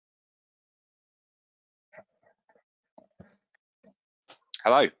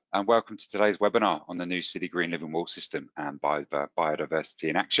Hello and welcome to today's webinar on the new Citygreen living wall system and biodiversity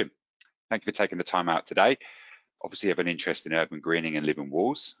in action. Thank you for taking the time out today. Obviously you have an interest in urban greening and living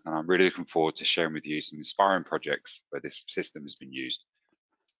walls, and I'm really looking forward to sharing with you some inspiring projects where this system has been used.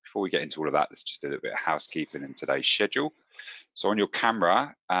 Before we get into all of that, there's just a little bit of housekeeping in today's schedule. So on your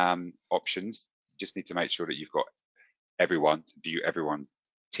camera options, you just need to make sure that you've got everyone, view everyone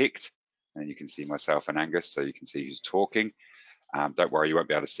ticked, and you can see myself and Angus, so you can see who's talking. Don't worry, you won't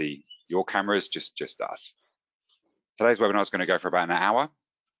be able to see your cameras, just us. Today's webinar is going to go for about an hour,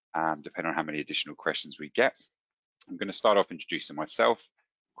 depending on how many additional questions we get. I'm going to start off introducing myself,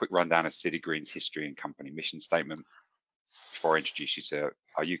 quick rundown of Citygreen's history and company mission statement, before I introduce you to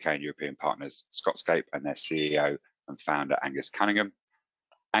our UK and European partners, Scotscape, and their CEO and founder, Angus Cunningham.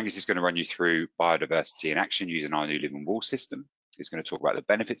 Angus is going to run you through biodiversity in action using our new living wall system. He's going to talk about the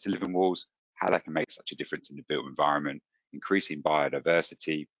benefits of living walls, how they can make such a difference in the built environment, increasing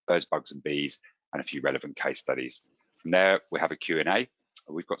biodiversity, birds, bugs and bees, and a few relevant case studies. From there, we have a Q&A.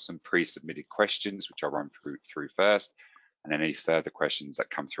 We've got some pre-submitted questions, which I'll run through first, and then any further questions that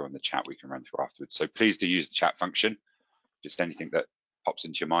come through on the chat, we can run through afterwards. So please do use the chat function. Just anything that pops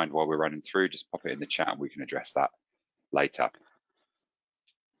into your mind while we're running through, just pop it in the chat and we can address that later.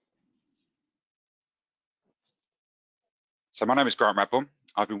 So my name is Grant Radbourne.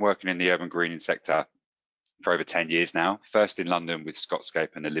 I've been working in the urban greening sector for over 10 years now, first in London with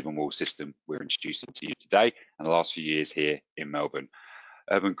Scotscape and the living wall system we're introducing to you today, and the last few years here in Melbourne.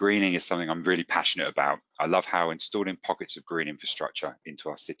 Urban greening is something I'm really passionate about. I love how installing pockets of green infrastructure into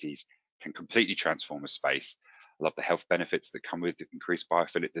our cities can completely transform a space. I love the health benefits that come with increased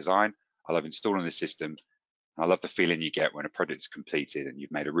biophilic design. I love installing the system, and I love the feeling you get when a project is completed and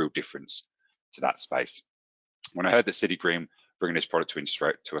you've made a real difference to that space. When I heard that Citygreen bringing this product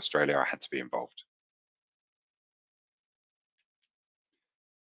to Australia, I had to be involved.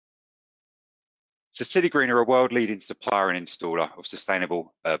 So Citygreen are a world-leading supplier and installer of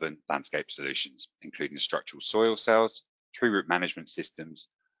sustainable urban landscape solutions, including structural soil cells, tree root management systems,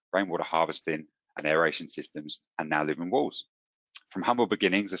 rainwater harvesting and aeration systems, and now living walls. From humble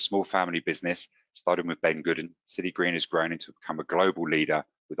beginnings, a small family business, starting with Ben Gooden, Citygreen has grown into become a global leader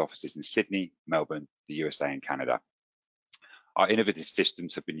with offices in Sydney, Melbourne, the USA and Canada. Our innovative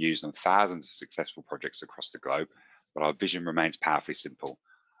systems have been used on thousands of successful projects across the globe, but our vision remains powerfully simple.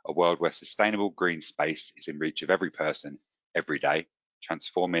 A world where sustainable green space is in reach of every person, every day,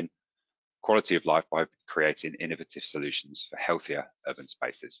 transforming quality of life by creating innovative solutions for healthier urban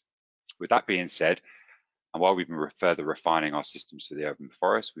spaces. With that being said, and while we've been further refining our systems for the urban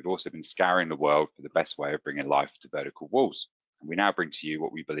forest, we've also been scouring the world for the best way of bringing life to vertical walls. And we now bring to you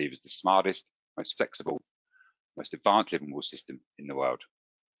what we believe is the smartest, most flexible, most advanced living wall system in the world.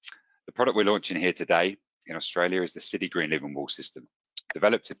 The product we're launching here today in Australia is the Citygreen living wall system.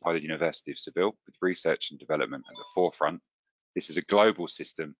 Developed by the University of Seville with research and development at the forefront, this is a global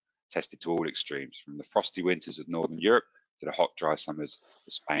system tested to all extremes, from the frosty winters of Northern Europe to the hot, dry summers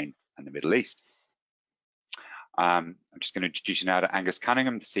of Spain and the Middle East. I'm just going to introduce you now to Angus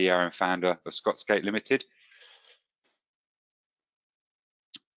Cunningham, the CEO and founder of Scotscape Limited.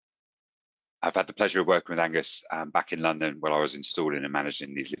 I've had the pleasure of working with Angus back in London while I was installing and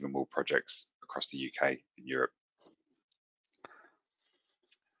managing these living wall projects across the UK and Europe.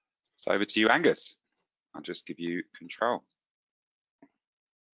 So over to you, Angus. I'll just give you control.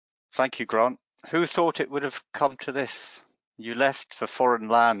 Thank you, Grant. Who thought it would have come to this? You left for foreign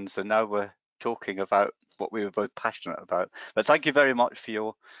lands and now we're talking about what we were both passionate about. But thank you very much for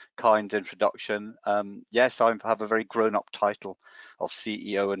your kind introduction. Yes, I have a very grown-up title of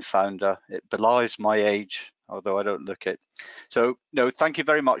CEO and founder. It belies my age, although I don't look it. So no, thank you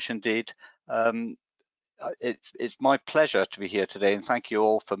very much indeed. It's my pleasure to be here today, and thank you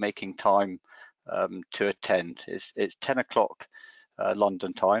all for making time to attend. It's 10 o'clock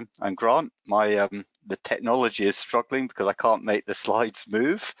London time, and Grant, the technology is struggling because I can't make the slides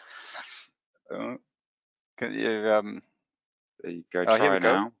move. Can you? There you go. Try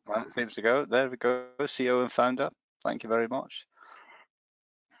now. Well, it seems to go. There we go. CEO and founder. Thank you very much.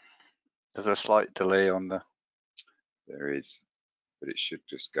 There's a slight delay on the. There is, but it should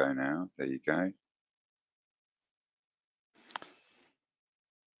just go now. There you go.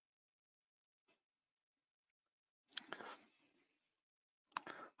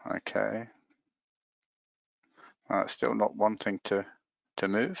 Okay. It's still not wanting to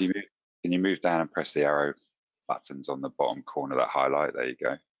move. Can you move down and press the arrow buttons on the bottom corner that highlight? There you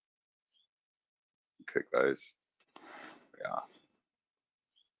go. Click those. There we are.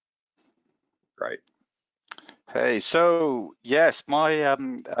 Great. Hey, so yes, my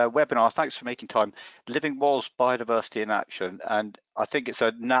webinar, thanks for making time, Living Walls, Biodiversity in Action. And I think it's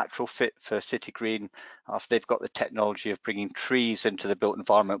a natural fit for Citygreen after they've got the technology of bringing trees into the built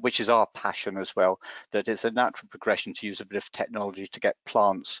environment, which is our passion as well, that it's a natural progression to use a bit of technology to get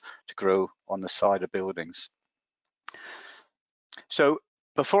plants to grow on the side of buildings. So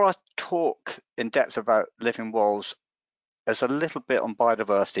before I talk in depth about Living Walls, there's a little bit on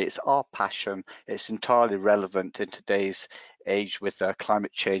biodiversity. It's our passion. It's entirely relevant in today's age with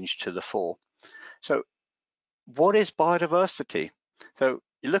climate change to the fore. So what is biodiversity? So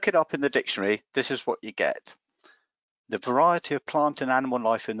you look it up in the dictionary, this is what you get. The variety of plant and animal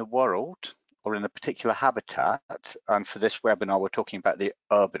life in the world or in a particular habitat, and for this webinar, we're talking about the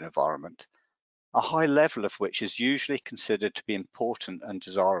urban environment, a high level of which is usually considered to be important and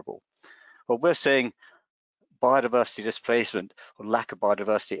desirable. Well, we're saying biodiversity displacement or lack of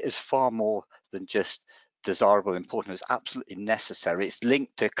biodiversity is far more than just desirable, important. It's absolutely necessary. It's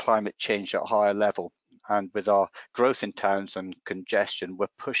linked to climate change at a higher level. And with our growth in towns and congestion, we're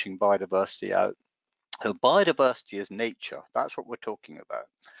pushing biodiversity out. So biodiversity is nature. That's what we're talking about.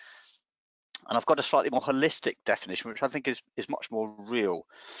 And I've got a slightly more holistic definition, which I think is much more real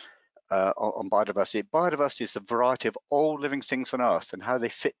on biodiversity. Biodiversity is the variety of all living things on Earth and how they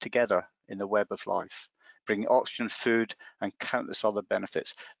fit together in the web of life, bringing oxygen, food, and countless other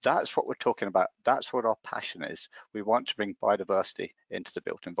benefits. That's what we're talking about. That's what our passion is. We want to bring biodiversity into the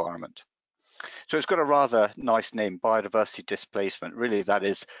built environment. So it's got a rather nice name, biodiversity displacement. Really, that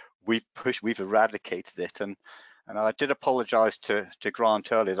is, we've eradicated it. And I did apologise to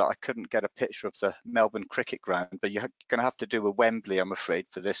Grant earlier that I couldn't get a picture of the Melbourne cricket ground, but you're going to have to do a Wembley, I'm afraid,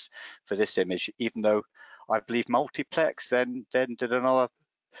 for this image. Even though I believe Multiplex then did another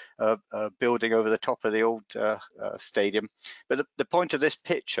building over the top of the old stadium. But the point of this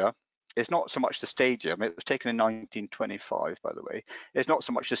picture is not so much the stadium. It was taken in 1925, by the way. It's not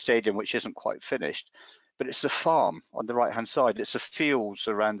so much the stadium, which isn't quite finished, but it's the farm on the right-hand side. It's the fields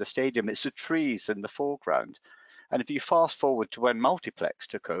around the stadium. It's the trees in the foreground. And if you fast forward to when Multiplex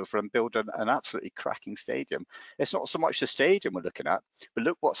took over and built an absolutely cracking stadium, it's not so much the stadium we're looking at, but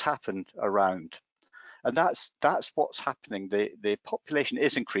look what's happened around. And that's what's happening. The population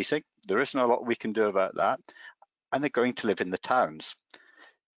is increasing. There isn't a lot we can do about that. And they're going to live in the towns.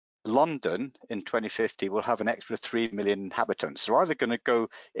 London in 2050 will have an extra 3 million inhabitants. They're either going to go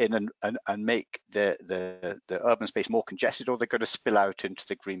in and make the urban space more congested, or they're going to spill out into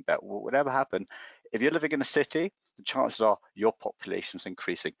the green belt. Whatever happens, if you're living in a city, the chances are your population's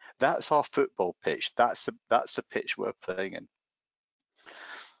increasing. That's our football pitch. That's the pitch we're playing in.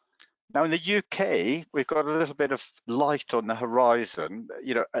 Now in the UK, we've got a little bit of light on the horizon.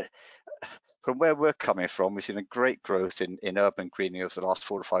 You know, from where we're coming from, we've seen a great growth in urban greening over the last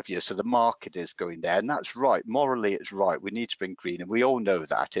 4 to 5 years. So the market is going there, and that's right. Morally, it's right. We need to bring green, and we all know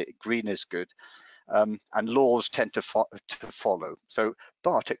that green is good, and laws tend to follow. So,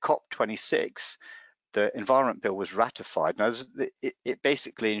 but at COP26, the Environment Bill was ratified. Now, it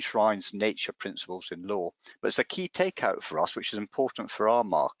basically enshrines nature principles in law, but it's a key takeout for us, which is important for our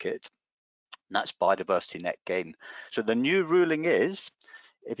market, and that's biodiversity net gain. So the new ruling is,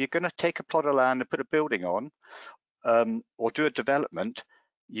 if you're going to take a plot of land and put a building on, or do a development,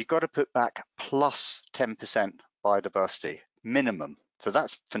 you've got to put back plus 10% biodiversity minimum. So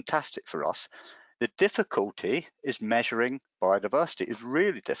that's fantastic for us. The difficulty is measuring biodiversity. It's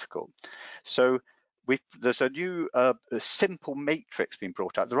really difficult. So there's a new simple matrix being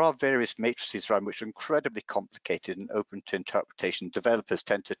brought out. There are various matrices around which are incredibly complicated and open to interpretation. Developers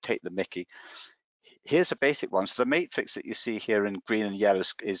tend to take the mickey. Here's a basic one. So the matrix that you see here in green and yellow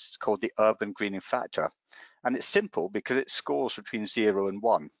is called the urban greening factor. And it's simple because it scores between 0 and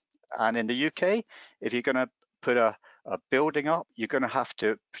 1. And in the UK, if you're going to put a building up, you're going to have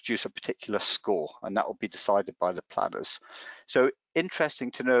to produce a particular score, and that will be decided by the planners. So interesting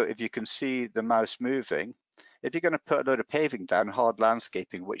to know, if you can see the mouse moving, if you're going to put a load of paving down, hard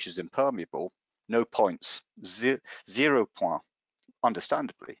landscaping, which is impermeable, no points, 0 point,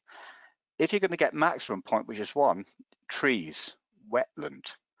 understandably. If you're going to get maximum point, which is 1, trees, wetland,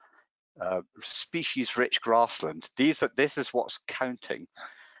 species-rich grassland, this is what's counting.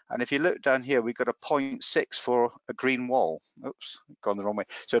 And if you look down here, we've got a 0.6 for a green wall. Oops, gone the wrong way.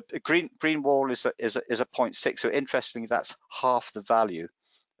 So a green wall is a 0.6. So interestingly, that's half the value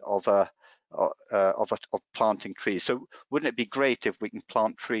of planting trees. So wouldn't it be great if we can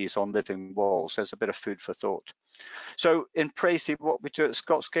plant trees on living walls? There's a bit of food for thought. So in Praisey, what we do at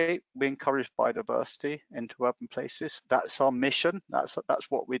Scotscape, we encourage biodiversity into urban places. That's our mission. That's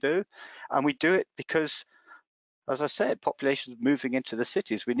what we do, and we do it because as I said, populations moving into the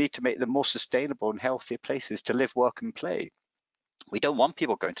cities. We need to make them more sustainable and healthier places to live, work and play. We don't want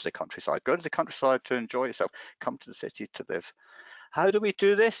people going to the countryside. Go to the countryside to enjoy yourself. Come to the city to live. How do we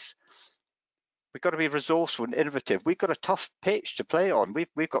do this? We've got to be resourceful and innovative. We've got a tough pitch to play on.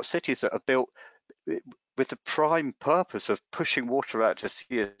 We've got cities that are built with the prime purpose of pushing water out to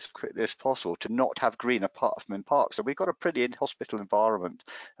sea as quickly as possible, to not have green apart from in parks. So we've got a pretty inhospitable environment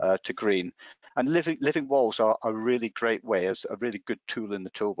to green. And living walls are a really great way, as a really good tool in the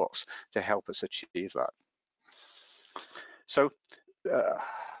toolbox to help us achieve that. So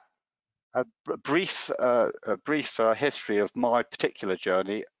a brief history of my particular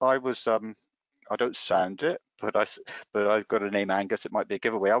journey. I was I don't sound it, but I've got a name Angus. It might be a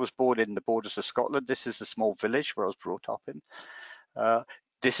giveaway. I was born in the borders of Scotland. This is a small village where I was brought up in.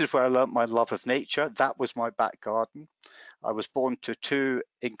 This is where I learnt my love of nature. That was my back garden. I was born to two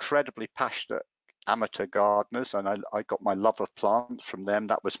incredibly passionate amateur gardeners, and I got my love of plants from them.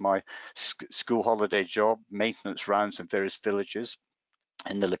 That was my school holiday job, maintenance rounds in various villages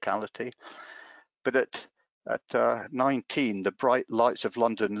in the locality. But at 19, the bright lights of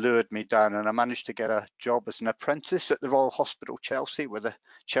London lured me down, and I managed to get a job as an apprentice at the Royal Hospital, Chelsea, where the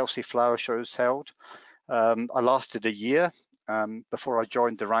Chelsea Flower Show is held. I lasted a year before I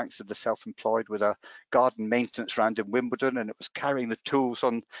joined the ranks of the self-employed with a garden maintenance round in Wimbledon, and it was carrying the tools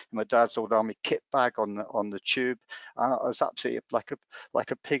on my dad's old army kit bag on the tube. I was absolutely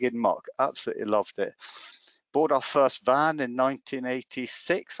like a pig in muck. Absolutely loved it. Bought our first van in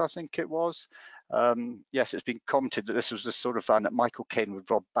 1986, I think it was. Yes, it's been commented that this was the sort of van that Michael Caine would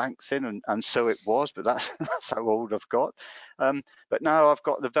rob banks in, and so it was, but that's how old I've got. But now I've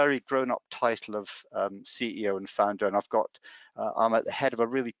got the very grown-up title of CEO and founder, and I'm at the head of a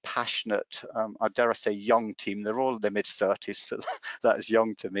really passionate, I dare I say, young team. They're all in their mid-30s, so that is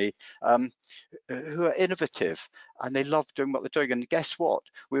young to me, who are innovative, and they love doing what they're doing. And guess what?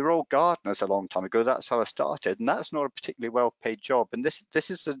 We were all gardeners a long time ago. That's how I started, and that's not a particularly well-paid job. And this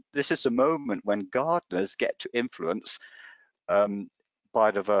is a moment when gardeners get to influence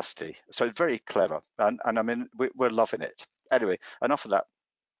biodiversity. So it's very clever, and I mean we're loving it. Anyway, enough of that.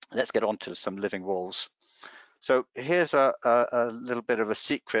 Let's get on to some living walls. So here's a little bit of a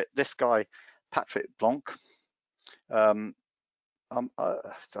secret. This guy, Patrick Blanc, I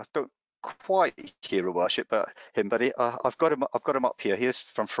don't quite hero worship him, but I've got him up here. He is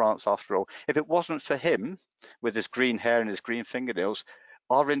from France after all. If it wasn't for him, with his green hair and his green fingernails,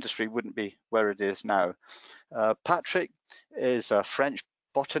 our industry wouldn't be where it is now. Patrick is a French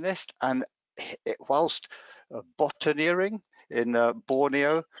botanist, and whilst botaneering in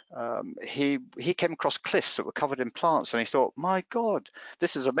Borneo, he came across cliffs that were covered in plants, and he thought, my God,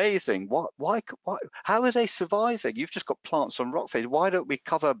 this is amazing. Why, how are they surviving? You've just got plants on rock face. Why don't we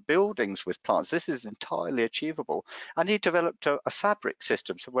cover buildings with plants? This is entirely achievable. And he developed a fabric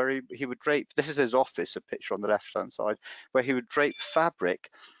system, so where he would drape, this is his office, a picture on the left-hand side, where he would drape fabric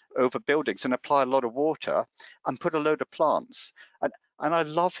over buildings and apply a lot of water and put a load of plants. And I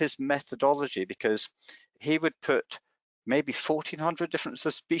love his methodology, because he would put maybe 1,400 different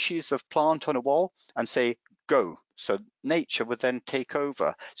species of plant on a wall and say, go. So nature would then take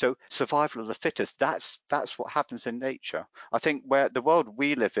over. So survival of the fittest, that's what happens in nature. I think where the world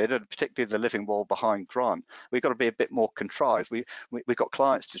we live in, and particularly the living wall behind Grant, we've got to be a bit more contrived. We've got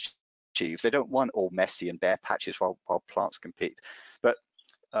clients to achieve. They don't want all messy and bare patches while plants compete. But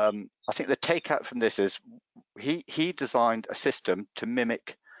I think the takeout from this is he designed a system to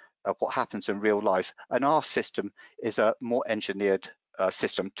mimic what happens in real life, and our system is a more engineered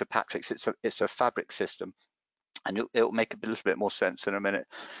system to Patrick's. It's a fabric system, and it'll make a little bit more sense in a minute.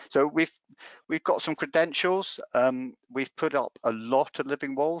 So we've got some credentials. We've put up a lot of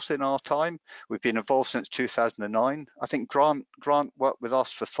living walls in our time. We've been involved since 2009. I think Grant worked with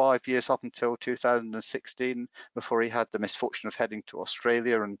us for 5 years up until 2016, before he had the misfortune of heading to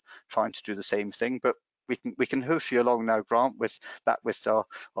Australia and trying to do the same thing. But we can hoof you along now, Grant, with our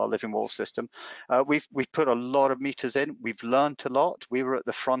living wall system. We've put a lot of meters in. We've learned a lot. We were at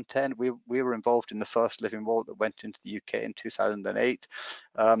the front end. We were involved in the first living wall that went into the UK in 2008.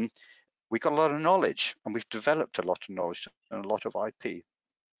 We got a lot of knowledge, and we've developed a lot of knowledge and a lot of IP.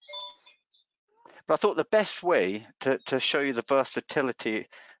 But I thought the best way to show you the versatility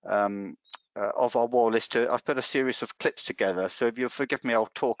of our wall is I've put a series of clips together. So if you'll forgive me, I'll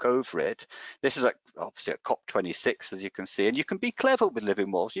talk over it. This is obviously at COP26, as you can see, and you can be clever with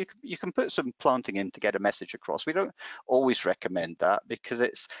living walls. You can put some planting in to get a message across. We don't always recommend that, because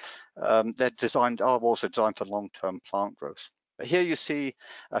it's they're designed. Our walls are designed for long-term plant growth, But here you see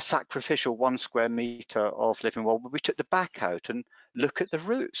a sacrificial 1 square meter of living wall. We took the back out and look at the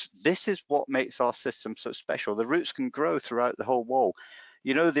roots. This is what makes our system so special. The roots can grow throughout the whole wall.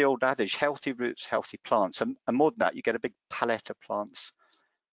 You know the old adage, healthy roots, healthy plants. And more than that, you get a big palette of plants.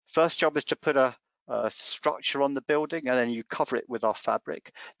 First job is to put a structure on the building, and then you cover it with our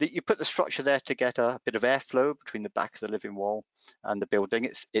fabric. You put the structure there to get a bit of airflow between the back of the living wall and the building.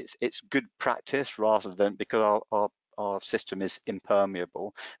 It's good practice rather than because our system is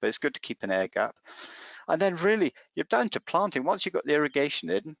impermeable, but it's good to keep an air gap. And then really you're down to planting. Once you've got the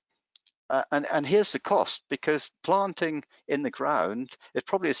irrigation in, and here's the cost, because planting in the ground is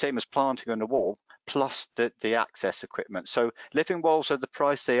probably the same as planting on a wall plus the access equipment. So living walls are the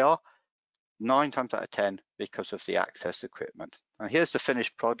price they are 9 times out of 10 because of the access equipment. And here's the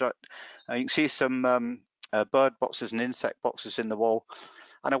finished product. You can see some bird boxes and insect boxes in the wall.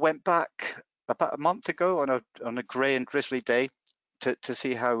 And I went back about a month ago on a grey and drizzly day to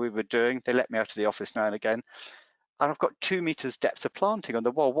see how we were doing. They let me out of the office now and again. And I've got 2 meters depth of planting on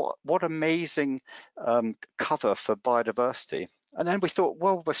the wall. What amazing cover for biodiversity. And then we thought,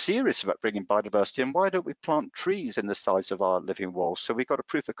 well, we're serious about bringing biodiversity, and why don't we plant trees in the size of our living walls? So we got a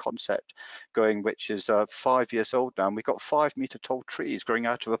proof of concept going, which is 5 years old now, and we've got 5 meter tall trees growing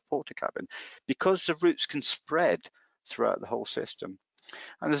out of a porta cabin because the roots can spread throughout the whole system.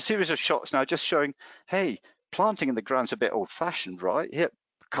 And there's a series of shots now just showing, hey, planting in the ground's a bit old fashioned, right? Here,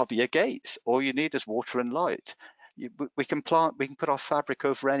 cover your gates. All you need is water and light. We can put our fabric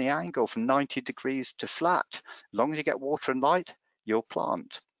over any angle from 90 degrees to flat. As long as you get water and light, you'll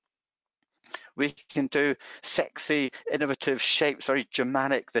plant. We can do sexy, innovative shapes, very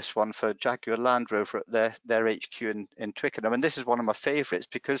Germanic, this one for Jaguar Land Rover at their HQ in Twickenham. And this is one of my favorites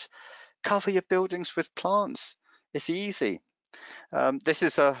because cover your buildings with plants. It's easy. This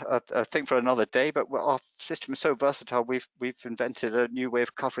is a thing for another day, but our system is so versatile. We've invented a new way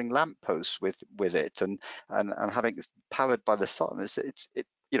of covering lampposts with it, and having it powered by the sun.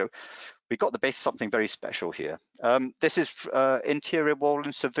 You know, we got the base of something very special here. This is interior wall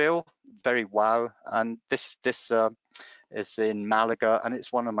in Seville, very wow, and this is in Malaga, and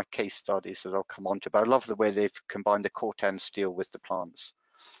it's one of my case studies that I'll come on to. But I love the way they've combined the corten steel with the plants.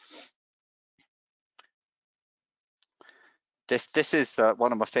 This is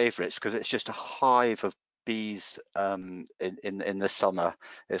one of my favorites because it's just a hive of bees in the summer.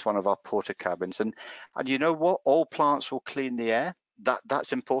 It's one of our porta cabins, and you know what? All plants will clean the air.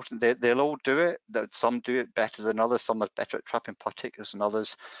 That's important. They'll all do it. Some do it better than others. Some are better at trapping particulates than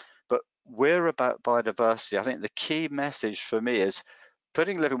others. But we're about biodiversity. I think the key message for me is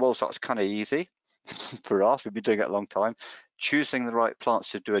putting living walls up is kind of easy for us. We've been doing it a long time. Choosing the right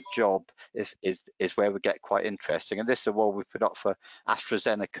plants to do a job is where we get quite interesting. And this is a wall we put up for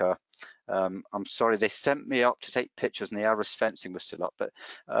AstraZeneca. I'm sorry, they sent me up to take pictures and the arras fencing was still up, but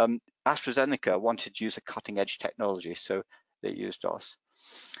AstraZeneca wanted to use a cutting edge technology, so they used us.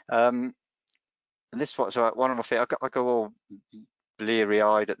 And this was one of my favorites. I go all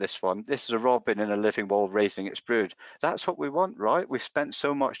bleary-eyed at this one. This is a robin in a living wall raising its brood. That's what we want, right? We've spent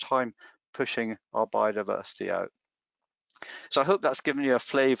so much time pushing our biodiversity out. So I hope that's given you a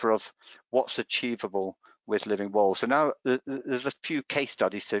flavour of what's achievable with living walls. So now there's a few case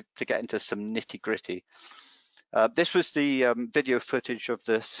studies to get into some nitty-gritty. This was the video footage of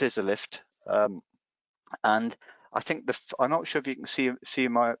the scissor lift, and I think I'm not sure if you can see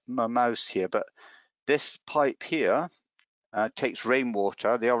my mouse here, but this pipe here takes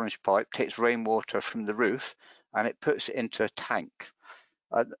rainwater. The orange pipe takes rainwater from the roof, and it puts it into a tank.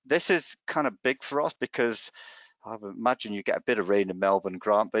 This is kind of big for us because I would imagine you get a bit of rain in Melbourne,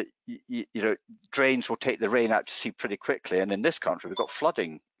 Grant, but you know, drains will take the rain out to sea pretty quickly. And in this country, we've got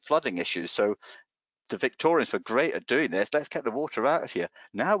flooding issues. So the Victorians were great at doing this. Let's get the water out of here.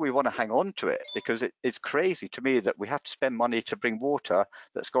 Now we want to hang on to it because it's crazy to me that we have to spend money to bring water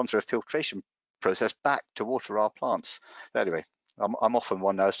that's gone through a filtration process back to water our plants. But anyway, I'm off on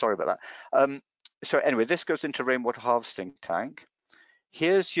one now. Sorry about that. So anyway, this goes into rainwater harvesting tank.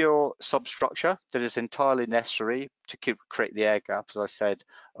 Here's your substructure that is entirely necessary to create the air gap, as I said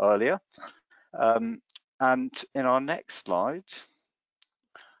earlier. And in our next slide,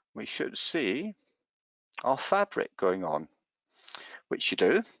 we should see our fabric going on, which you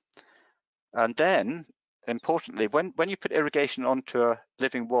do. And then, importantly, when you put irrigation onto a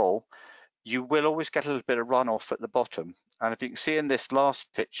living wall, you will always get a little bit of runoff at the bottom. And if you can see in this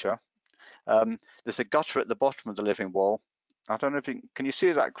last picture, there's a gutter at the bottom of the living wall. I don't know if can you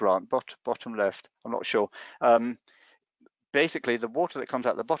see that, Grant? Bottom left, I'm not sure. Basically, the water that comes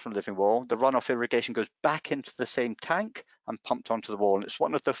out the bottom of the living wall, the runoff irrigation goes back into the same tank and pumped onto the wall. And it's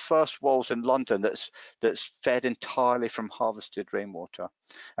one of the first walls in London that's fed entirely from harvested rainwater.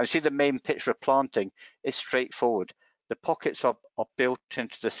 And see, the main picture of planting is straightforward. The pockets are built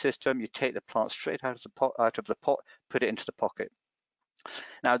into the system. You take the plant straight out of the pot, put it into the pocket.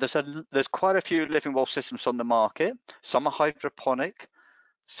 Now, there's quite a few living wall systems on the market. Some are hydroponic,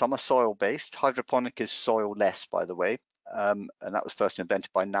 some are soil-based. Hydroponic is soil-less, by the way, and that was first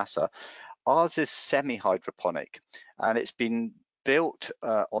invented by NASA. Ours is semi-hydroponic, and it's been built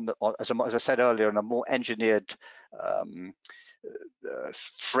as I said earlier, on a more engineered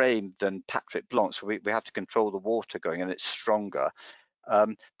frame than Patrick Blanc, so we have to control the water going, and it's stronger.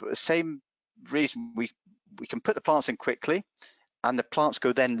 But the same reason, we can put the plants in quickly, and the plants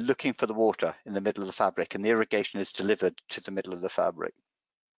go then looking for the water in the middle of the fabric, and the irrigation is delivered to the middle of the fabric.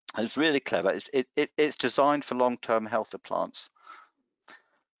 And it's really clever. It's designed for long-term health of plants.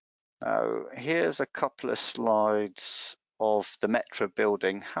 Now, here's a couple of slides of the Metro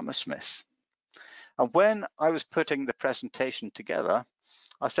building, Hammersmith. And when I was putting the presentation together,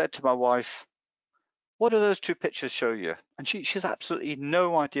 I said to my wife, what do those two pictures show you? And she has absolutely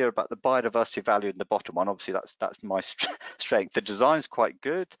no idea about the biodiversity value in the bottom one. Obviously, that's my strength. The design's quite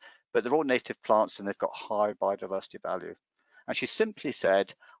good, but they're all native plants and they've got high biodiversity value. And she simply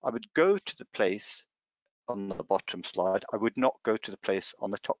said, I would go to the place on the bottom slide, I would not go to the place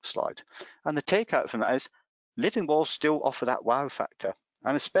on the top slide. And the takeout from that is living walls still offer that wow factor.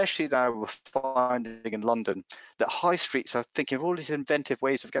 And especially now we're finding in London that high streets are thinking of all these inventive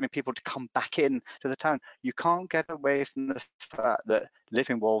ways of getting people to come back in to the town. You can't get away from the fact that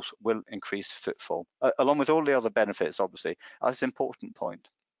living walls will increase footfall, along with all the other benefits, obviously. That's an important point.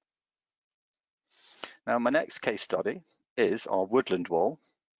 Now, my next case study is our woodland wall,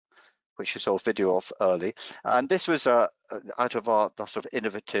 which you saw a video of early. And this was out of our sort of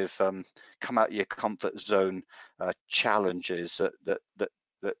innovative come out of your comfort zone challenges I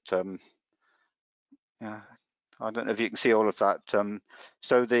don't know if you can see all of that.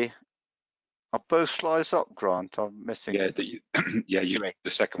 So are both slides up, Grant? I'm missing. Yeah, the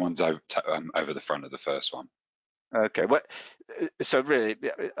second one's over the front of the first one. Okay, well, so really,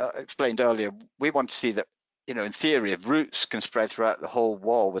 I explained earlier, we want to see that, you know, in theory, if roots can spread throughout the whole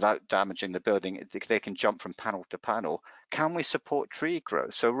wall without damaging the building, they can jump from panel to panel. Can we support tree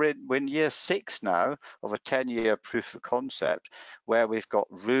growth? So we're in year 6 now of a 10-year proof of concept where we've got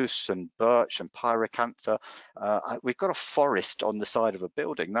roots and birch and pyracantha. We've got a forest on the side of a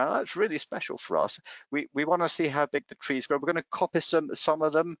building. Now that's really special for us. We want to see how big the trees grow. We're going to copy some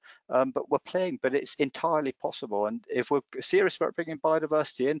of them, but we're playing, but it's entirely possible. And if we're serious about bringing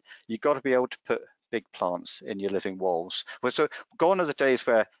biodiversity in, you've got to be able to put big plants in your living walls. Well, so gone are the days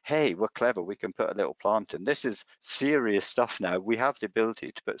where, hey, we're clever, we can put a little plant in. This is serious stuff now. We have the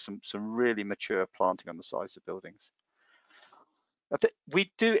ability to put some really mature planting on the sides of buildings.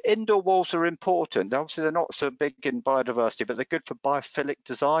 We do, indoor walls are important. Obviously, they're not so big in biodiversity, but they're good for biophilic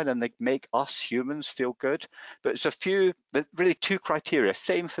design and they make us humans feel good. But it's really 2 criteria,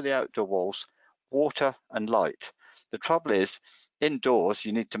 same for the outdoor walls, water and light. The trouble is, indoors,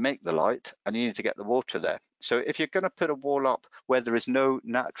 you need to make the light and you need to get the water there. So if you're going to put a wall up where there is no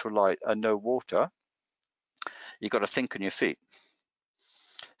natural light and no water, you've got to think on your feet.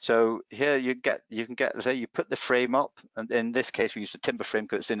 So here you can get, say, you put the frame up, and in this case we use the timber frame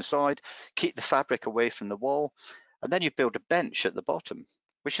because it's inside, keep the fabric away from the wall, and then you build a bench at the bottom,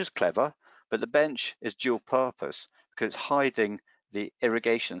 which is clever, but the bench is dual purpose because it's hiding the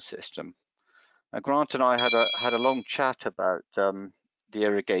irrigation system. Now, Grant and I had a long chat about the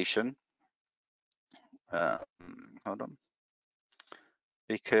irrigation. Hold on,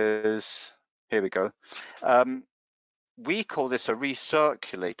 because here we go. We call this a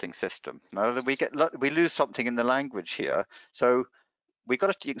recirculating system. Now we lose something in the language here. So you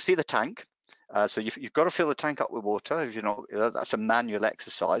can see the tank. So you've got to fill the tank up with water. If you're not, that's a manual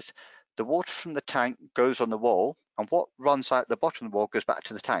exercise. The water from the tank goes on the wall, and what runs out the bottom of the wall goes back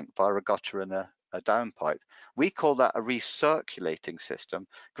to the tank via a gutter and a downpipe. We call that a recirculating system.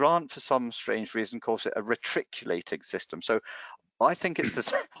 Grant, for some strange reason, calls it a reticulating system. So I think it's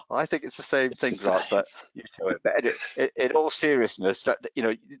the same thing, Grant, but you know it. But in all seriousness, that, you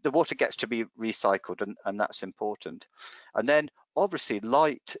know, the water gets to be recycled, and that's important. And then obviously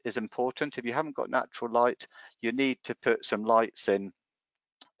light is important. If you haven't got natural light, you need to put some lights in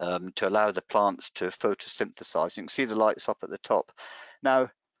to allow the plants to photosynthesize. You can see the lights up at the top.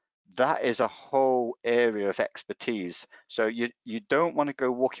 Now, that is a whole area of expertise. So you don't want to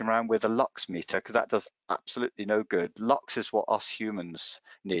go walking around with a lux meter, because that does absolutely no good. Lux is what us humans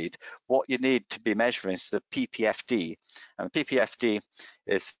need. What you need to be measuring is the PPFD, and the PPFD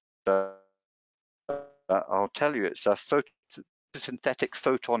is I'll tell you, it's a photosynthetic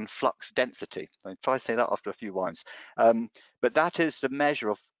photon flux density. I try to say that after a few wines. But that is the measure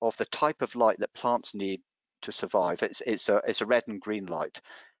of the type of light that plants need to survive. It's a red and green light.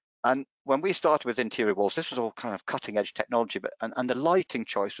 And when we started with interior walls, this was all kind of cutting edge technology, but and the lighting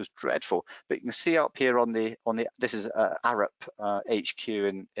choice was dreadful. But you can see up here on the this is Arup HQ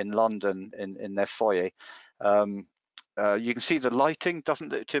in London in their foyer. You can see the lighting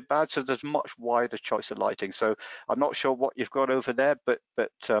doesn't look too bad, so there's much wider choice of lighting. So I'm not sure what you've got over there, but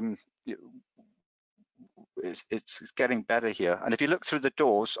it's getting better here. And if you look through the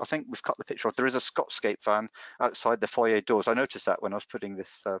doors, I think we've cut the picture off. There is a Scotscape van outside the foyer doors. I noticed that when I was putting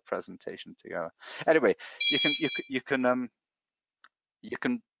this presentation together. Anyway, you can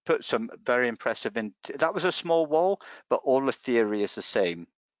put some very impressive in. That was a small wall, but all the theory is the same.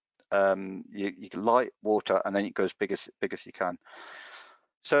 You can light, water, and then it goes big as you can.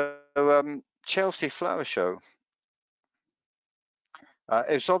 So Chelsea Flower Show.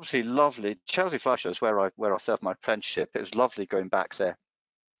 It's obviously lovely. Chelsea Flower Show is where I served my apprenticeship. It was lovely going back there.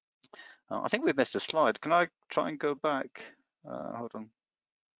 I think we've missed a slide. Can I try and go back? Hold on.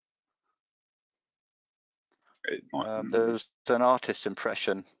 There's an artist's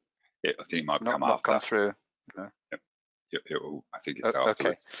impression. Yeah, I think it might not come through. No. Yep. I think it's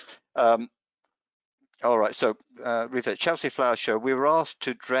afterwards. Okay. All right, so revisit Chelsea Flower Show. We were asked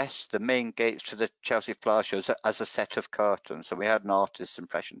to dress the main gates to the Chelsea Flower Show as a set of curtains. So we had an artist's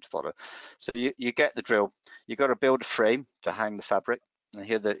impression to follow. So you get the drill. You got to build a frame to hang the fabric. And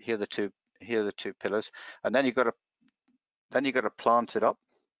here are the two pillars. And then you got to plant it up.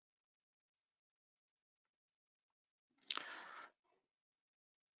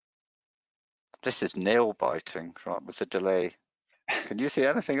 This is nail biting, right, with the delay. Can you see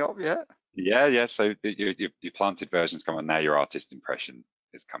anything up yet? Yeah. So your planted version's come on now. Your artist impression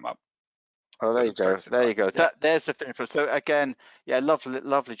has come up. Oh, there you go. There you go. Yeah. There's the finish. So again, yeah,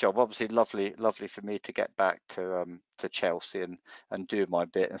 lovely job. Obviously, lovely for me to get back to Chelsea and do my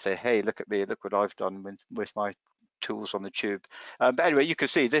bit and say, hey, look at me, look what I've done with my tools on the tube. But anyway, you can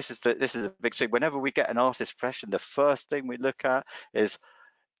see this is a big thing. Whenever we get an artist impression, the first thing we look at is,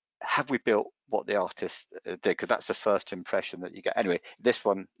 have we built what the artist did? Because that's the first impression that you get. Anyway, this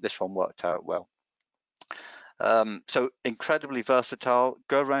one worked out well. So incredibly versatile,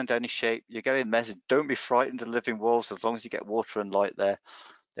 go around any shape. You're getting the message. Don't be frightened of living walls. As long as you get water and light there,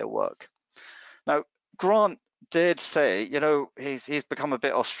 they'll work. Now, Grant did say, he's become a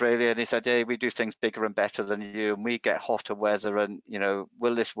bit Australian. He said, hey, we do things bigger and better than you, and we get hotter weather, and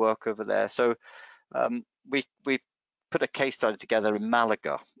will this work over there? So we put a case study together in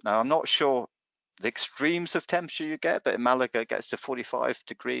Malaga. Now, I'm not sure the extremes of temperature you get, but in Malaga it gets to 45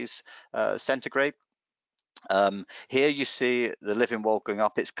 degrees centigrade. Here you see the living wall going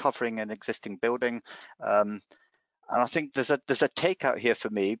up. It's covering an existing building, and I think there's a takeout here for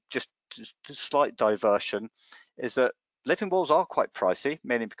me. Just slight diversion is that living walls are quite pricey,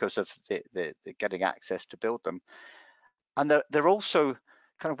 mainly because of the getting access to build them, and they're also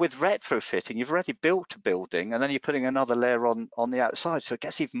kind of with retrofitting. You've already built a building, and then you're putting another layer on the outside, so it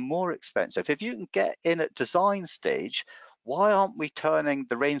gets even more expensive. If you can get in at design stage, why aren't we turning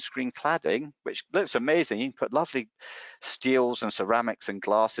the rain screen cladding, which looks amazing? You can put lovely steels and ceramics and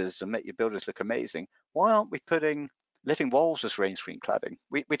glasses and make your buildings look amazing. Why aren't we putting living walls as rain screen cladding?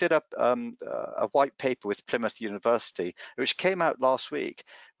 We did a white paper with Plymouth University, which came out last week,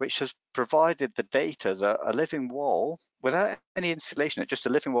 which has provided the data that a living wall without any insulation, just a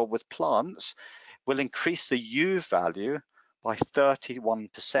living wall with plants, will increase the U value by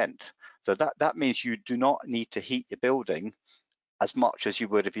 31%. So that means you do not need to heat your building as much as you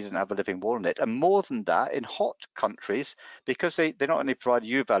would if you didn't have a living wall in it. And more than that, in hot countries, because they not only provide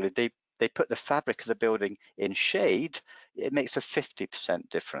U value, they put the fabric of the building in shade, it makes a 50%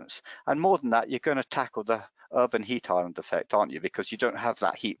 difference. And more than that, you're going to tackle the urban heat island effect, aren't you? Because you don't have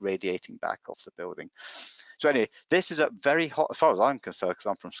that heat radiating back off the building. So anyway, this is a very hot, as far as I'm concerned, because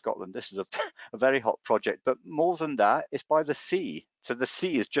I'm from Scotland, this is a very hot project. But more than that, it's by the sea. So the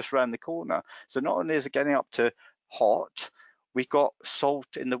sea is just around the corner. So not only is it getting up to hot, we got salt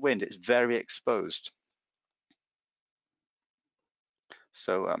in the wind. It's very exposed.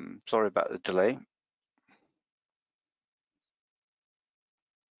 So sorry about the delay.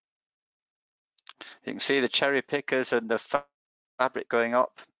 You can see the cherry pickers and the fabric going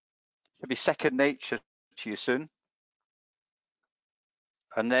up. It'll be second nature to you soon.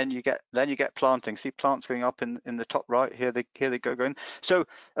 And then you get planting. See plants going up in the top right here. They go going. So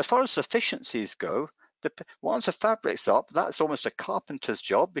as far as efficiencies go, once the fabric's up, that's almost a carpenter's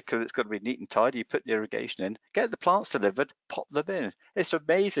job because it's got to be neat and tidy. You put the irrigation in, get the plants delivered, pop them in. It's an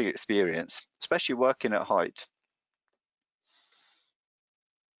amazing experience, especially working at height.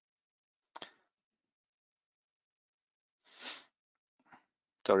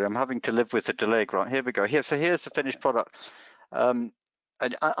 Sorry, I'm having to live with the delay, Grant. Here we go. So here's the finished product. And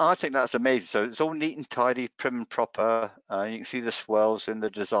I think that's amazing. So it's all neat and tidy, prim and proper. You can see the swells in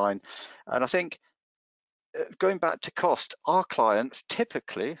the design. And I think going back to cost, our clients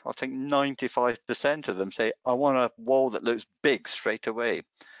typically, I think 95% of them say, I want a wall that looks big straight away.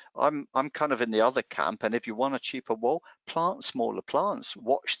 I'm kind of in the other camp, and if you want a cheaper wall, plant smaller plants,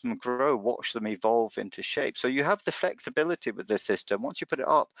 watch them grow, watch them evolve into shape. So you have the flexibility with this system, once you put it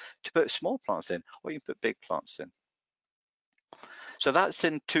up, to put small plants in, or you can put big plants in. So that's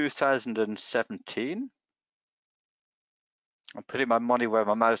in 2017. I'm putting my money where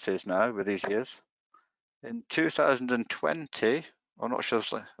my mouth is now with these years. In 2020, I'm not sure,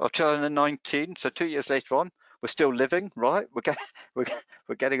 or 2019, so 2 years later on, we're still living, right?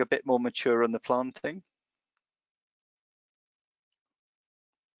 We're getting a bit more mature on the planting.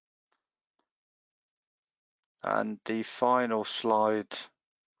 And the final slide,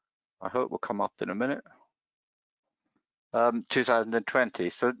 I hope will come up in a minute. 2020.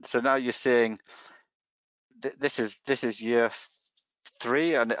 So now you're seeing this is year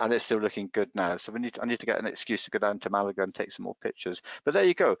 3, and it's still looking good now. So I need to get an excuse to go down to Malaga and take some more pictures. But there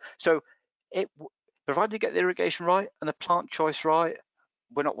you go. So provided you get the irrigation right and the plant choice right,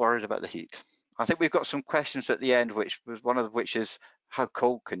 we're not worried about the heat. I think we've got some questions at the end, which was one of which is how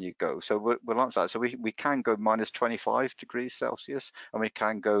cold can you go? So we'll answer that. So we can go minus 25 degrees Celsius, and we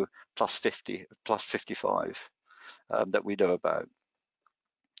can go plus 50, plus 55 that we know about.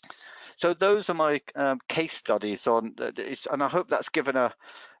 So those are my case studies on, and I hope that's given a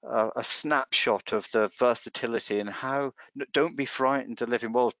snapshot of the versatility and how, don't be frightened to live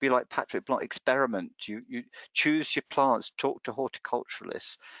in walls. Be like Patrick Blunt, experiment. You choose your plants, talk to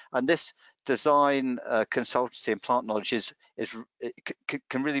horticulturalists. And this design consultancy and plant knowledge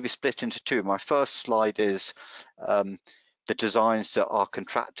can really be split into 2. My first slide is the designs that our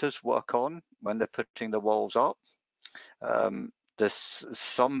contractors work on when they're putting the walls up. There's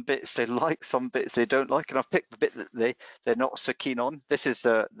some bits they like, some bits they don't like, and I've picked the bit that they're not so keen on. This is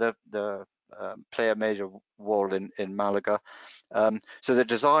the Player Major wall in Malaga. So the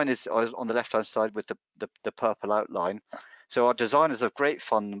design is on the left-hand side with the purple outline. So our designers have great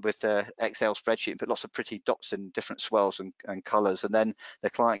fun with their Excel spreadsheet and put lots of pretty dots in different swells and colours, and then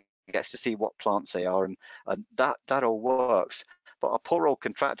the client gets to see what plants they are, and that all works. But our poor old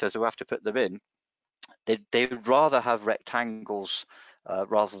contractors who have to put them in, they would rather have rectangles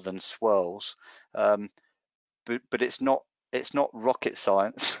rather than swirls, but it's not rocket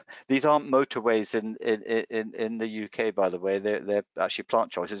science. These aren't motorways in the UK, by the way. They're actually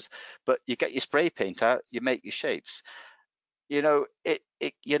plant choices. But you get your spray paint out, you make your shapes. You know,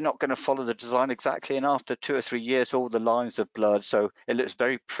 you're not going to follow the design exactly, and after 2 or 3 years, all the lines are blurred. So it looks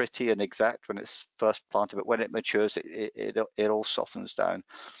very pretty and exact when it's first planted, but when it matures, it all softens down.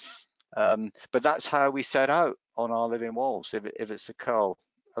 But that's how we set out on our living walls. If it's a curl,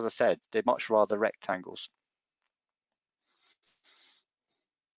 as I said, they'd much rather rectangles.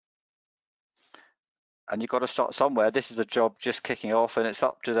 And you've got to start somewhere. This is a job just kicking off, and it's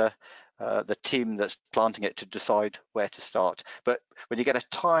up to the team that's planting it to decide where to start. But when you get a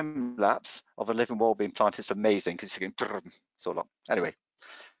time lapse of a living wall being planted, it's amazing because you're going so long. Anyway,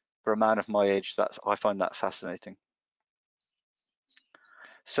 for a man of my age, I find that fascinating.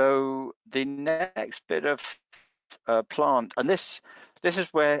 So the next bit of plant, and this is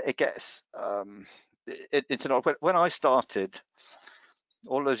where it gets it's an odd. When I started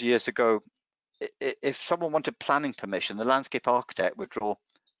all those years ago, if someone wanted planning permission, the landscape architect would draw a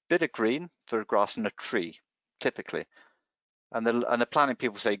bit of green for grass and a tree, typically. And the planning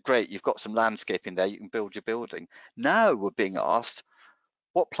people say, great, you've got some landscaping there, you can build your building. Now we're being asked,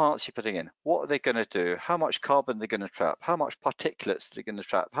 what plants are you putting in? What are they going to do? How much carbon are they going to trap? How much particulates are they going to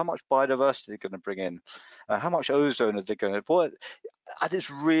trap? How much biodiversity are they going to bring in? How much ozone are they going to avoid? And it's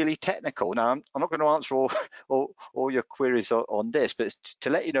really technical. Now, I'm not going to answer all your queries on this, but it's to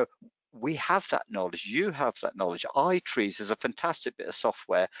let you know, we have that knowledge. You have that knowledge. iTrees is a fantastic bit of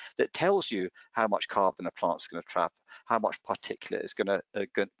software that tells you how much carbon a plant's going to trap, how much particulate it's going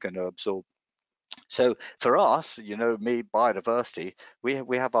to absorb. So for us, you know, me, biodiversity,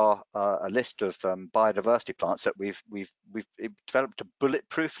 we have our a list of biodiversity plants that we've developed a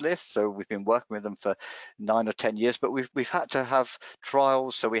bulletproof list. So we've been working with them for 9 or 10 years, but we've had to have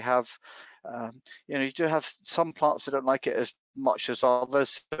trials. So we have, you know, you do have some plants that don't like it as much as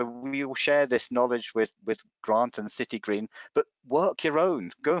others. So we will share this knowledge with Grant and Citygreen, but work your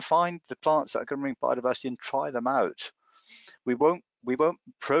own. Go and find the plants that are going to bring biodiversity and try them out. We won't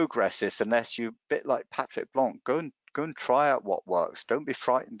progress this unless you, a bit like Patrick Blanc, go and try out what works. Don't be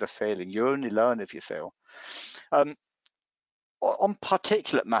frightened of failing. You only learn if you fail. On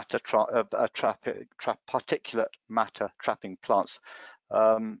particulate matter particulate matter trapping plants,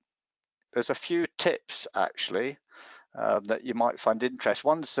 there's a few tips actually that you might find interest.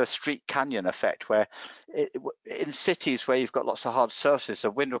 One's the street canyon effect, where in cities where you've got lots of hard surfaces,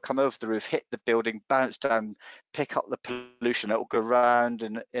 a wind will come over the roof, hit the building, bounce down, pick up the pollution. It will go around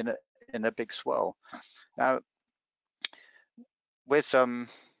in a big swirl. Now, with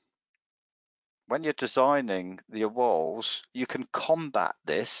when you're designing your walls, you can combat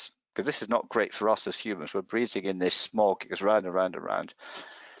this, because this is not great for us as humans. We're breathing in this smog. It goes round and round and round.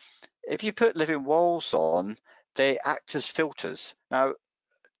 If you put living walls on, they act as filters. Now,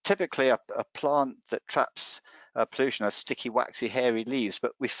 typically a plant that traps pollution has sticky, waxy, hairy leaves,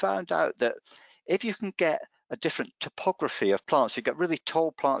 but we found out that if you can get a different topography of plants, you get really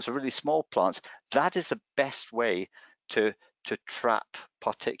tall plants or really small plants, that is the best way to trap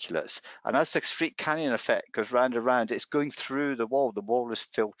particulates. And as the street canyon effect goes round and round, it's going through the wall is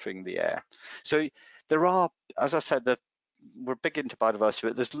filtering the air. So there are, as I said, we're big into biodiversity,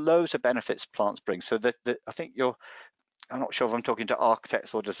 but there's loads of benefits plants bring. So I think I'm not sure if I'm talking to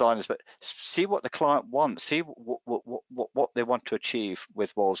architects or designers, but see what the client wants, see what they want to achieve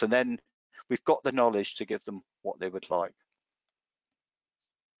with walls, and then we've got the knowledge to give them what they would like.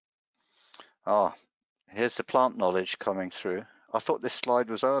 Here's the plant knowledge coming through. I thought this slide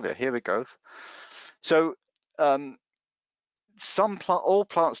was earlier. Here we go. So all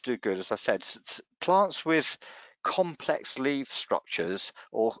plants do good, as I said. Plants with complex leaf structures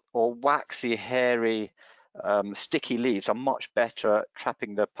or waxy, hairy, sticky leaves are much better at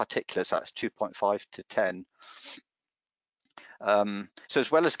trapping the particulates. That's 2.5 to 10. So as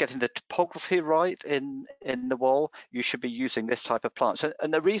well as getting the topography right in the wall, you should be using this type of plants.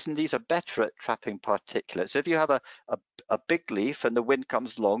 And the reason these are better at trapping particulates, if you have a big leaf and the wind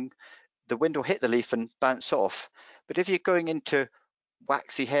comes along, the wind will hit the leaf and bounce off. But if you're going into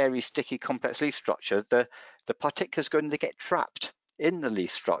waxy, hairy, sticky, complex leaf structure, the particulates going to get trapped in the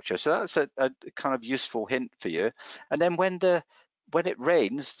leaf structure. So that's a kind of useful hint for you. And then when it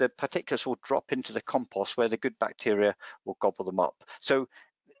rains, the particulates will drop into the compost where the good bacteria will gobble them up. So,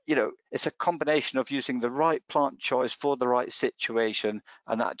 you know, it's a combination of using the right plant choice for the right situation,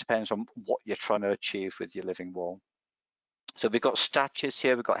 and that depends on what you're trying to achieve with your living wall. So we've got statues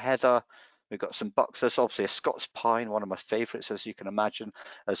here, we've got heather, we've got some bucks. There's obviously a Scots pine, one of my favorites, as you can imagine.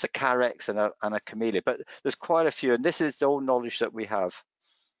 There's a carex and a camellia, but there's quite a few, and this is the old knowledge that we have.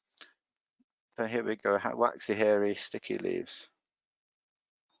 So here we go, waxy, hairy, sticky leaves.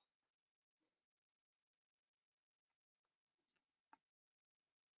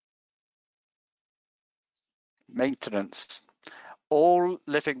 Maintenance. All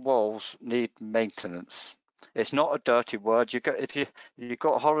living walls need maintenance. It's not a dirty word. If you've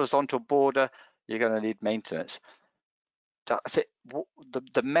got a horizontal border, you're going to need maintenance. That's it.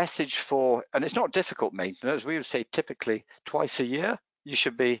 The message for, and it's not difficult maintenance. We would say typically twice a year you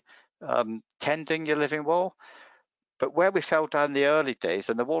should be tending your living wall. But where we fell down the early days,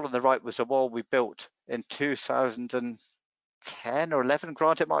 and the wall on the right was a wall we built in 2010 or 11.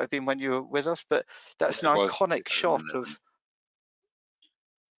 Grant, it might have been when you were with us, but that's an iconic shot of.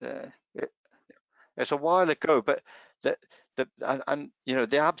 It's a while ago, but and you know,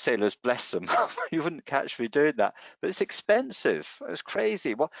 the abseilers, bless them, you wouldn't catch me doing that, but it's expensive. It's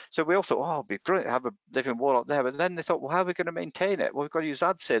crazy. So we all thought, oh, it'd be great to have a living wall up there, but then they thought, well, how are we going to maintain it? Well, we've got to use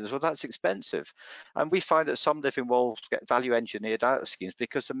abseilers. Well, that's expensive, and we find that some living walls get value engineered out of schemes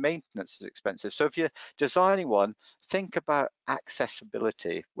because the maintenance is expensive. So if you're designing one, think about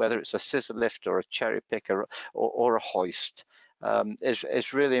accessibility, whether it's a scissor lift or a cherry picker or a hoist.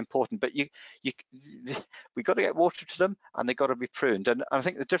 Is really important, but we got to get water to them, and they got to be pruned. And I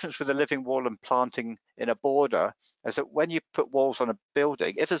think the difference with a living wall and planting in a border is that when you put walls on a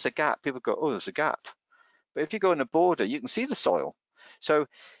building, if there's a gap, people go, oh, there's a gap. But if you go in a border, you can see the soil. So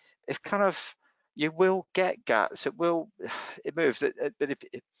it's kind of, you will get gaps. It moves. But if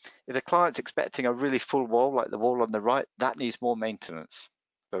the client's expecting a really full wall, like the wall on the right, that needs more maintenance.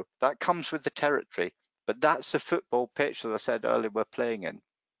 So that comes with the territory. But that's the football pitch that I said earlier we're playing in.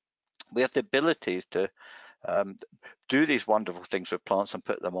 We have the abilities to do these wonderful things with plants and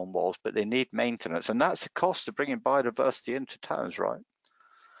put them on walls, but they need maintenance, and that's the cost of bringing biodiversity into towns, right?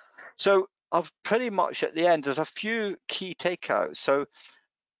 So I've pretty much at the end, there's a few key takeouts. So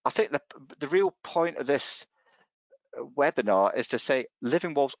I think the real point of this webinar is to say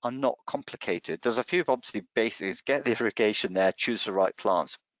living walls are not complicated. There's a few obviously basics: get the irrigation there, choose the right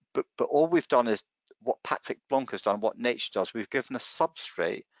plants, but all we've done is what Patrick Blanc has done, what nature does. We've given a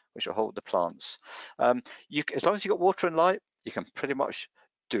substrate which will hold the plants. As long as you've got water and light, you can pretty much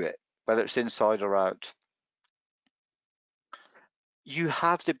do it, whether it's inside or out. You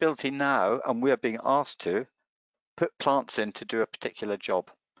have the ability now, and we are being asked to put plants in to do a particular job.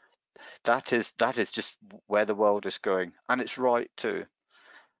 That is just where the world is going, and it's right too.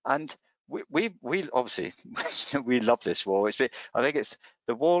 And we obviously we love this wall. I think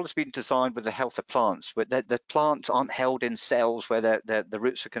the wall has been designed with the health of plants, but the plants aren't held in cells where the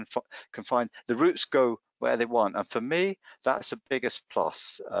roots are confined. The roots go where they want, and for me, that's the biggest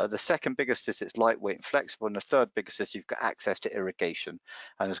plus. The second biggest is it's lightweight and flexible, and the third biggest is you've got access to irrigation.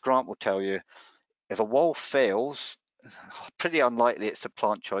 And as Grant will tell you, if a wall fails, pretty unlikely it's a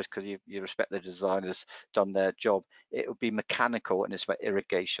plant choice, because you respect the designers done their job. It would be mechanical, and it's about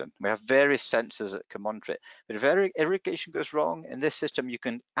irrigation. We have various sensors that can monitor it, but if irrigation goes wrong in this system, you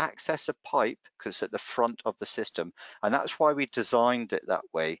can access a pipe because it's at the front of the system, and that's why we designed it that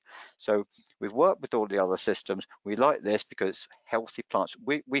way. So we've worked with all the other systems. We like this because it's healthy plants.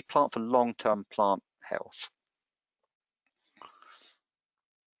 We plant for long-term plant health.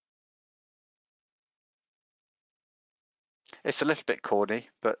 It's a little bit corny,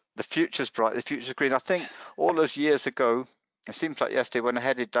 but the future's bright, the future's green. I think all those years ago, it seems like yesterday, when I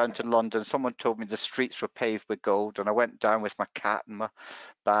headed down to London, someone told me the streets were paved with gold, and I went down with my cat and my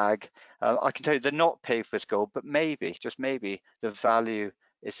bag. I can tell you they're not paved with gold, but maybe, just maybe, the value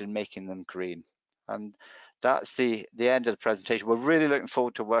is in making them green. And that's the end of the presentation. We're really looking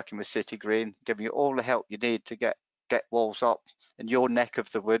forward to working with Citygreen, giving you all the help you need to get walls up in your neck of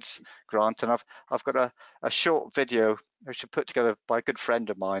the woods, Grant. And I've got a short video which I put together by a good friend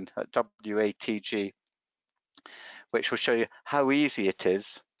of mine at WATG, which will show you how easy it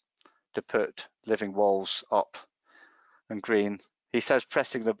is to put living walls up and green. He says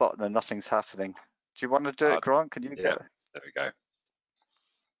pressing the button and nothing's happening. Do you want to do it, Grant? Can you get it? There we go.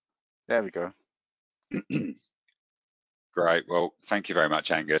 There we go. Great. Well, thank you very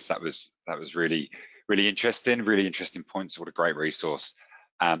much, Angus. That was really interesting points. What a great resource.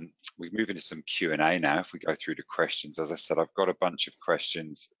 We move into some Q&A now. If we go through the questions, as I said, I've got a bunch of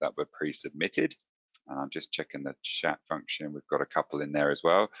questions that were pre-submitted, and I'm just checking the chat function. We've got a couple in there as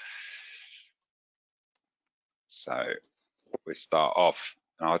well. So we start off,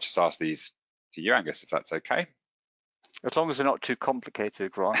 and I'll just ask these to you, Angus, if that's okay. As long as they're not too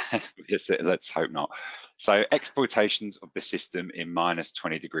complicated, Grant. Yes, let's hope not. So exploitations of the system in minus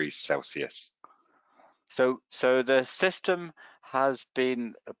 20 degrees Celsius. So the system has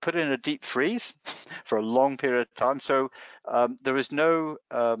been put in a deep freeze for a long period of time. So there is no,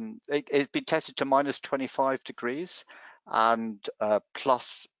 it's been tested to minus 25 degrees and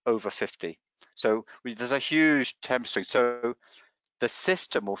plus over 50. So there's a huge temperature swing. So the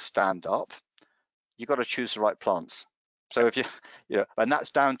system will stand up. You've got to choose the right plants. So if and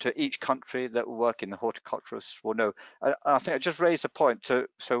that's down to each country that will work in. The horticulturists will know. I think I just raised a point.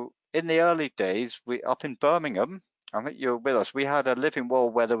 So in the early days, up in Birmingham, I think you're with us, we had a living wall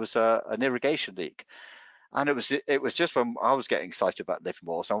where there was an irrigation leak. And it was just when I was getting excited about living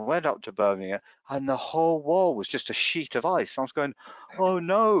walls. I went up to Birmingham, and the whole wall was just a sheet of ice. I was going, oh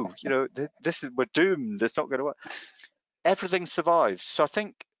no, we're doomed. It's not going to work. Everything survived. So I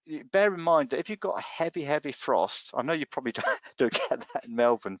think, bear in mind that if you've got a heavy frost, I know you probably don't get that in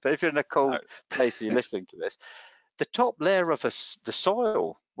Melbourne, but if you're in a cold place and you're listening to this, the top layer of the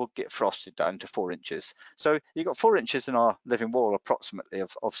soil will get frosted down to 4 inches. So you've got 4 inches in our living wall approximately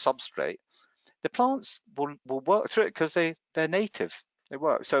of substrate. The plants will work through it because they're native. They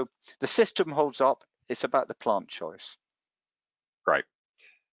work. So the system holds up. It's about the plant choice. Great.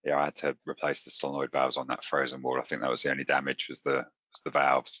 Yeah, I had to replace the solenoid valves on that frozen wall. I think that was the only damage, was the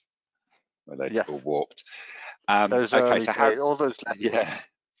valves where they all warped. Okay, so all those. Yeah.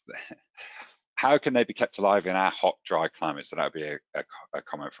 How can they be kept alive in our hot, dry climate? So that would be a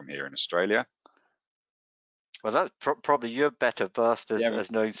comment from here in Australia. Well, that's probably you're better versed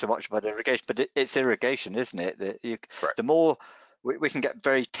as knowing so much about irrigation, but it's irrigation, isn't it? The more we can get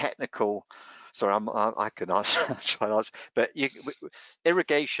very technical. Sorry, I can try and answer, but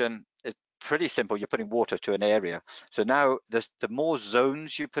irrigation is pretty simple. You're putting water to an area. So now the more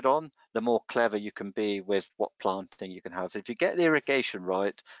zones you put on, the more clever you can be with what planting you can have. If you get the irrigation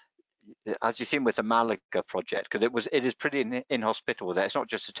right, as you've seen with the Malaga project, because it is pretty inhospitable there. It's not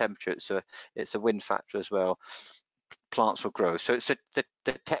just the temperature; it's a wind factor as well. Plants will grow. So it's the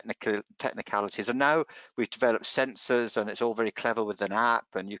technicalities. And now we've developed sensors, and it's all very clever with an app,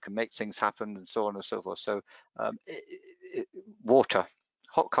 and you can make things happen, and so on and so forth. So water,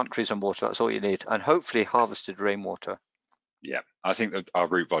 hot countries and water, that's all you need, and hopefully harvested rainwater. Yeah, I think that our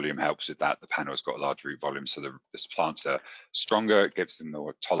root volume helps with that. The panel's got a large root volume, so the plants are stronger. It gives them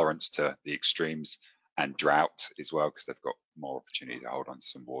more tolerance to the extremes and drought as well, because they've got more opportunity to hold on to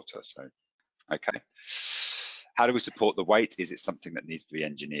some water. So, okay. How do we support the weight? Is it something that needs to be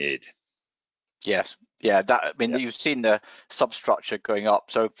engineered? Yes, yeah, you've seen the substructure going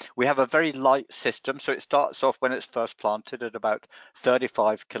up. So we have a very light system. So it starts off when it's first planted at about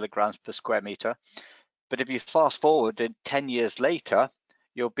 35 kilograms per square meter. But if you fast forward 10 years later,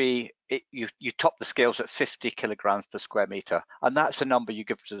 you top the scales at 50 kilograms per square meter. And that's the number you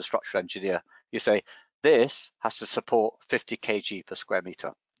give to the structural engineer. You say, this has to support 50 kg per square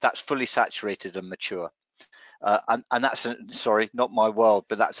meter. That's fully saturated and mature. And that's, sorry, not my world,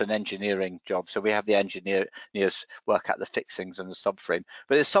 but that's an engineering job. So we have the engineers work out the fixings and the subframe.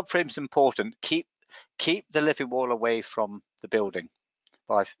 But the subframe's important. Keep the living wall away from the building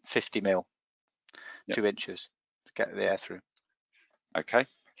by 50 mil. 2 inches to get the air through. Okay.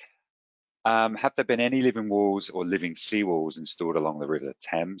 Have there been any living walls or living seawalls installed along the River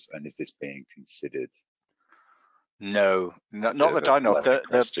Thames, and is this being considered? No, not that I know of.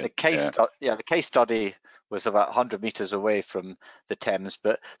 The case study was about 100 meters away from the Thames,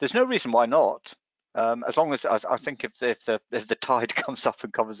 but there's no reason why not. As long as I think if the tide comes up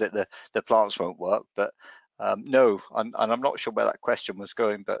and covers it, the plants won't work. But no, and I'm not sure where that question was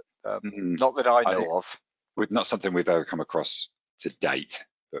going, but not that I know of. Not something we've ever come across to date,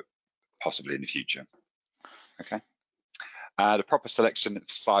 but possibly in the future. Okay. The proper selection of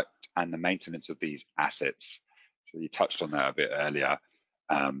site and the maintenance of these assets. So you touched on that a bit earlier.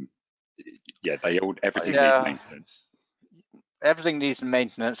 Yeah, everything needs maintenance. Everything needs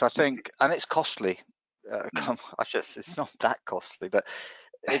maintenance, I think, and it's costly. It's not that costly, but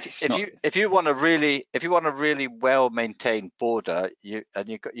if you want a really well maintained border, you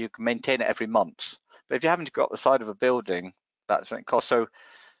can maintain it every month. But if you haven't got the side of a building, that's what it costs. So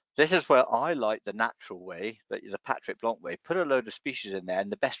this is where I like the natural way, the Patrick Blanc way. Put a load of species in there,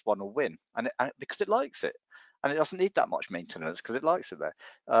 and the best one will win, and because it likes it, and it doesn't need that much maintenance because it likes it there.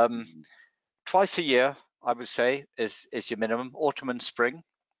 Twice a year, I would say, is your minimum. Autumn and spring.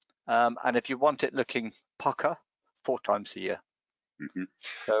 And if you want it looking pucker, 4 times a year.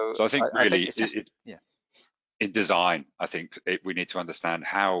 So I think in design, I think we need to understand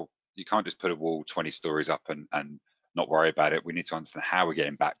how you can't just put a wall 20 stories up and not worry about it. We need to understand how we're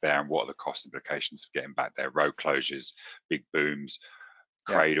getting back there and what are the cost implications of getting back there. Road closures, big booms,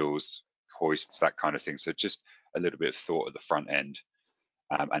 cradles, hoists, that kind of thing. So just a little bit of thought at the front end,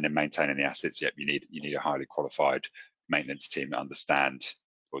 and then maintaining the assets. Yep, you need a highly qualified maintenance team that understand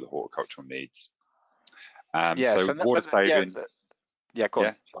all the horticultural needs. So water saving. Yeah, go on.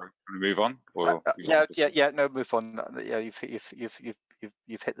 Yeah, sorry, can we move on? Or no, move on. Yeah, you've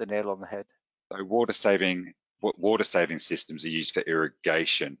hit the nail on the head. So water saving systems are used for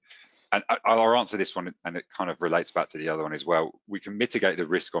irrigation, and I'll answer this one, and it kind of relates back to the other one as well. We can mitigate the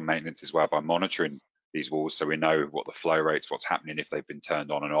risk on maintenance as well by monitoring these walls, so we know what the flow rates, what's happening if they've been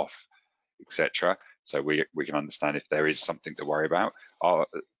turned on and off, etc. So we can understand if there is something to worry about.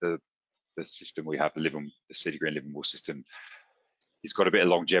 The system we have, the Citygreen living wall system, it's got a bit of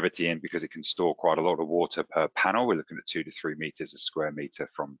longevity in because it can store quite a lot of water per panel. We're looking at 2 to 3 meters a square meter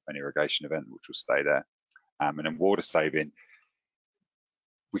from an irrigation event, which will stay there. And then water saving,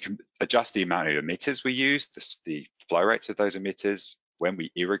 we can adjust the amount of emitters we use, the flow rates of those emitters, when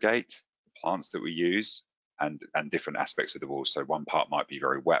we irrigate, the plants that we use, and different aspects of the wall. So one part might be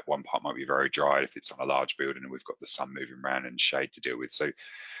very wet, one part might be very dry if it's on a large building and we've got the sun moving around and shade to deal with. So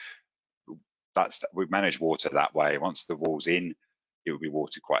we manage water that way. Once the wall's in, it will be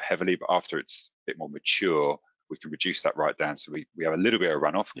watered quite heavily, but after it's a bit more mature, we can reduce that right down. So we have a little bit of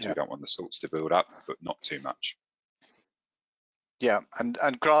runoff because we don't want the salts to build up, but not too much. Yeah, and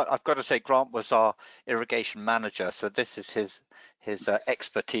Grant, I've got to say, Grant was our irrigation manager, so this is his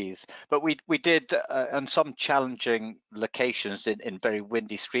expertise. But we did on some challenging locations in very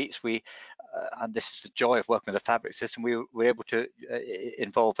windy streets. And this is the joy of working with a fabric system. We were able to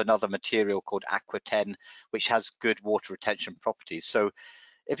involve another material called Aqua 10, which has good water retention properties. So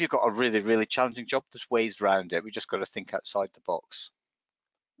if you've got a really, really challenging job, there's ways around it. We just got to think outside the box.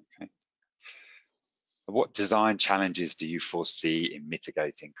 Okay. What design challenges do you foresee in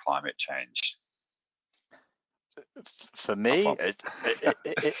mitigating climate change? For me,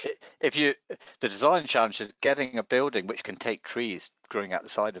 the design challenge is getting a building which can take trees growing out the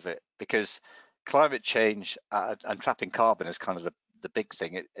side of it, because climate change and trapping carbon is kind of the big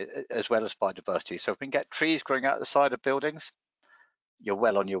thing, as well as biodiversity. So if we can get trees growing out the side of buildings, you're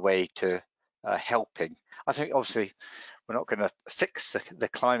well on your way to helping. I think obviously we're not going to fix the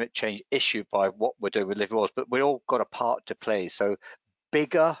climate change issue by what we're doing with living walls, but we all got a part to play. So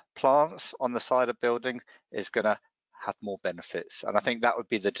bigger plants on the side of building is going to have more benefits, and I think that would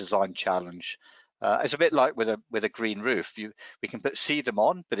be the design challenge. It's a bit like with a green roof. We can put sedum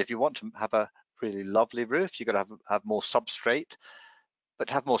on, but if you want to have a really lovely roof, you've got to have more substrate. But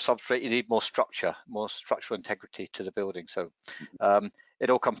to have more substrate, you need more structure, more structural integrity to the building. So it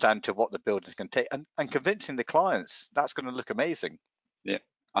all comes down to what the buildings can take, and convincing the clients that's going to look amazing. Yeah,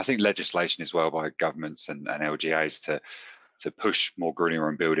 I think legislation as well by governments and LGAs to push more greenery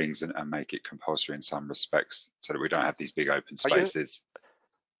on buildings and make it compulsory in some respects, so that we don't have these big open spaces.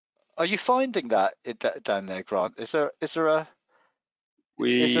 Are you finding that down there, Grant? Is there a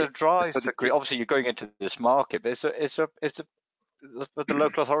drive for green? Obviously, you're going into this market, but is the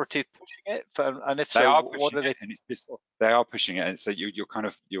local authorities pushing it? And if so, what are they? They are pushing it, and so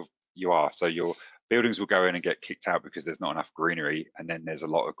you are. So your buildings will go in and get kicked out because there's not enough greenery, and then there's a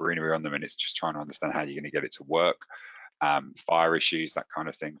lot of greenery on them, and it's just trying to understand how you're going to get it to work. Fire issues, that kind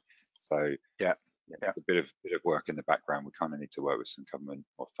of thing. So yeah, a bit of work in the background. We kind of need to work with some government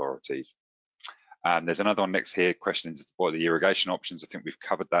authorities. There's another one next here. Question is, what are the irrigation options? I think we've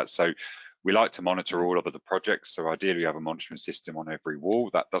covered that. So we like to monitor all of the projects. So ideally, we have a monitoring system on every wall.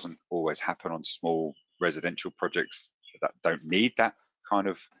 That doesn't always happen on small residential projects that don't need that kind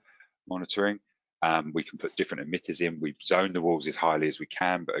of monitoring. We can put different emitters in. We've zoned the walls as highly as we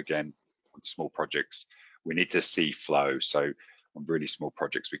can, but again, on small projects, we need to see flow. So on really small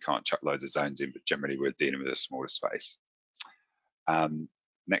projects, we can't chuck loads of zones in, but generally we're dealing with a smaller space.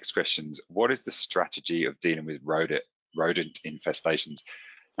 Next questions. What is the strategy of dealing with rodent infestations?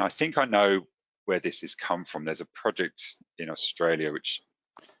 Now, I think I know where this has come from. There's a project in Australia which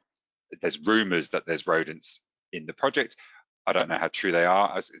there's rumours that there's rodents in the project. I don't know how true they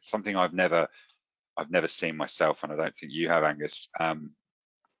are. It's something I've never seen myself, and I don't think you have, Angus. I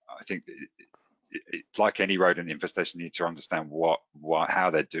think it's like any rodent infestation, you need to understand how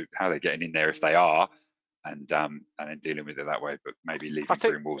they're getting in there if they are, and then dealing with it that way. But maybe leaving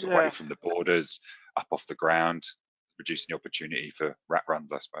green walls away from the borders, up off the ground, reducing the opportunity for rat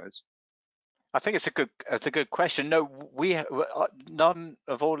runs, I suppose. I think it's a good question. No, none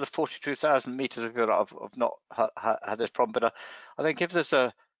of all the 42,000 meters we've got. I've not had this problem, but I think if there's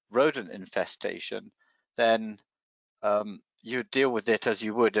a rodent infestation, then you deal with it as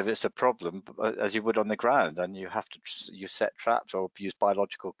you would if it's a problem, as you would on the ground, and you have to set traps or use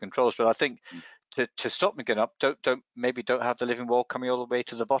biological controls. But I think to stop them getting up, don't have the living wall coming all the way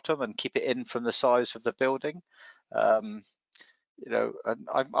to the bottom, and keep it in from the size of the building. And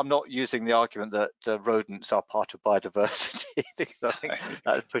I'm not using the argument that rodents are part of biodiversity, because I think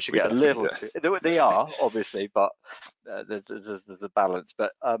that's pushing it a little bit. They are, obviously, but there's a balance.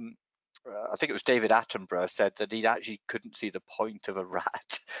 But I think it was David Attenborough said that he actually couldn't see the point of a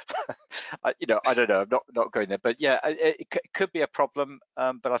rat. I don't know. I'm not going there, but yeah, it could be a problem.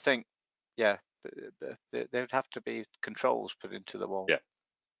 But I think, yeah, there would have to be controls put into the wall. Yeah.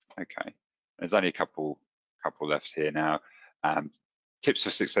 Okay. There's only a couple left here now. Tips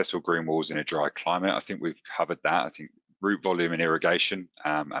for successful green walls in a dry climate. I think we've covered that. I think root volume and irrigation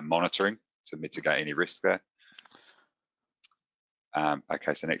and monitoring to mitigate any risk there.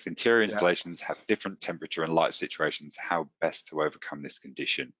 Okay, so next, interior installations have different temperature and light situations. How best to overcome this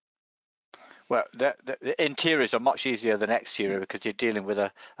condition? Well, the interiors are much easier than exterior, because you're dealing with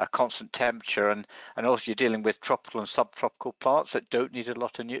a constant temperature, and also you're dealing with tropical and subtropical plants that don't need a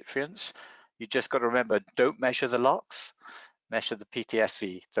lot of nutrients. You just got to remember, don't measure the lux, measure the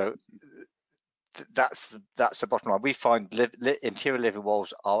PTFE. So that's the bottom line. We find interior living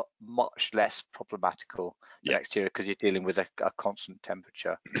walls are much less problematical than exterior, because you're dealing with a constant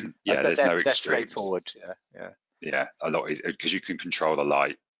temperature. There's no extremes. Straightforward. Yeah, a lot easier, because you can control the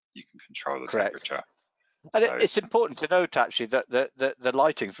light, you can control the temperature. And it's important to note, actually, that the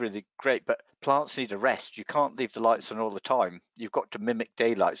lighting's really great, but plants need a rest. You can't leave the lights on all the time. You've got to mimic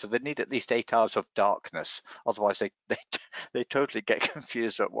daylight, so they need at least 8 hours of darkness. Otherwise, they totally get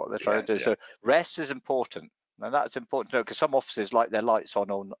confused at what they're trying to do. So rest is important, and that's important to know, because some offices like their lights on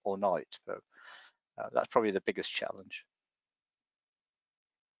all night. So that's probably the biggest challenge.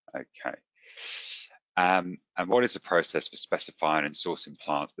 Okay. And what is the process for specifying and sourcing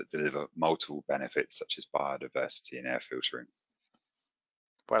plants that deliver multiple benefits, such as biodiversity and air filtering?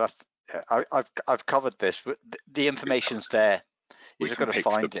 Well, I've covered this. The information's there. We You've can got to pick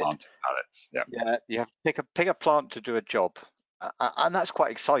the find it. plant pallets. Yeah. Yeah, you have to pick a plant to do a job, and that's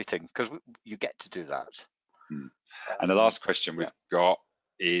quite exciting because you get to do that. And the last question we've Yeah. got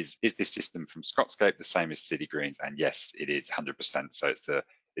is this system from Scotscape the same as Citygreen's? And yes, it is 100%. So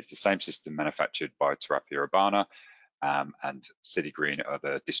it's the same system manufactured by Terapia Urbana, and Citygreen are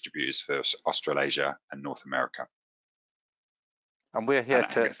the distributors for Australasia and North America. And we're here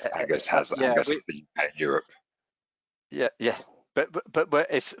and Angus has the UK and Europe. Yeah. But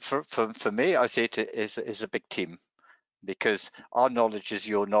it's for me, I see it is a big team, because our knowledge is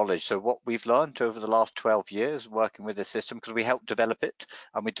your knowledge. So what we've learned over the last 12 years working with the system, because we helped develop it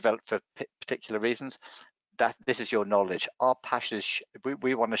and we developed for particular reasons, that this is your knowledge. Our passion is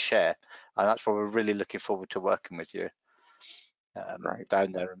we want to share, and that's why we're really looking forward to working with you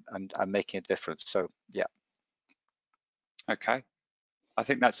down there and making a difference. So yeah. Okay, I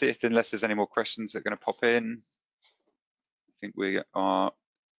think that's it, unless there's any more questions that are going to pop in. I think we are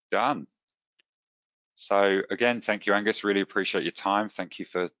done. So again, thank you, Angus. Really appreciate your time. Thank you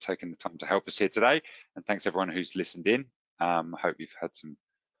for taking the time to help us here today. And thanks everyone who's listened in. I hope you've had some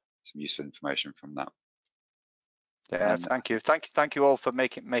useful information from that. Yeah, thank you. Thank you all for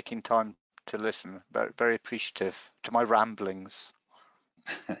making time to listen. Very, very appreciative to my ramblings.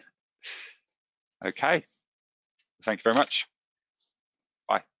 Okay. Thank you very much.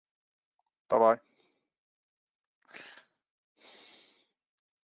 Bye. Bye-bye.